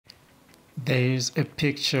There's a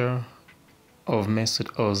picture of Mesut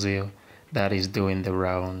Ozil that is doing the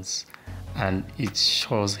rounds, and it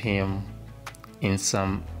shows him in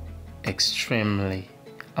some extremely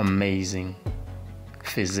amazing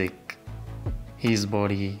physique. His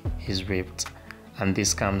body is ripped, and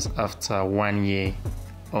this comes after 1 year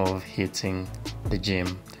of hitting the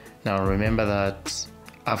gym. Now remember that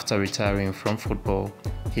after retiring from football,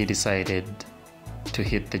 he decided to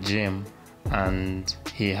hit the gym, and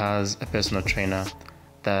he has a personal trainer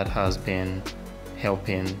that has been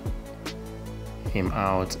helping him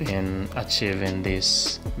out in achieving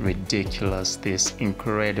this ridiculous, this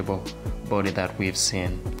incredible body that we've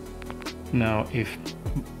seen. Now, if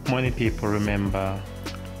many people remember,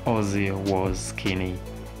 Ozil was skinny.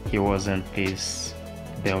 He wasn't this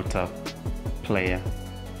built-up player.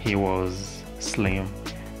 He was slim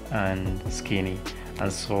and skinny,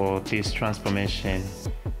 and so this transformation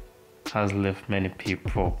has left many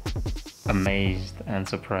people amazed and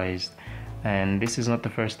surprised. And this is not the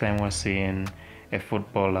first time we're seeing a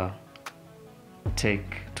footballer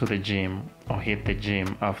take to the gym or hit the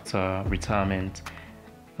gym after retirement.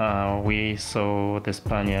 We saw the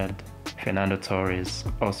Spaniard Fernando Torres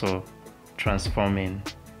also transforming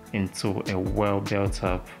into a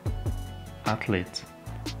well-built-up athlete.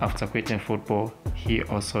 After quitting football, he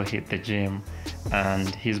also hit the gym,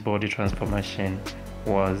 and his body transformation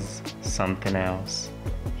was something else.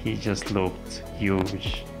 He just looked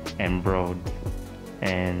huge and broad,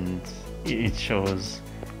 and it shows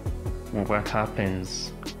what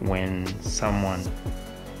happens when someone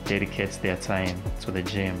dedicates their time to the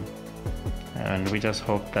gym. And we just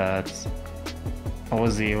hope that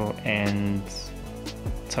Ozil and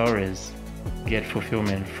Torres get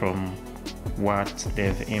fulfillment from what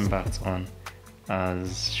they've embarked on,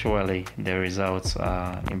 as surely the results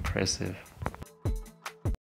are impressive.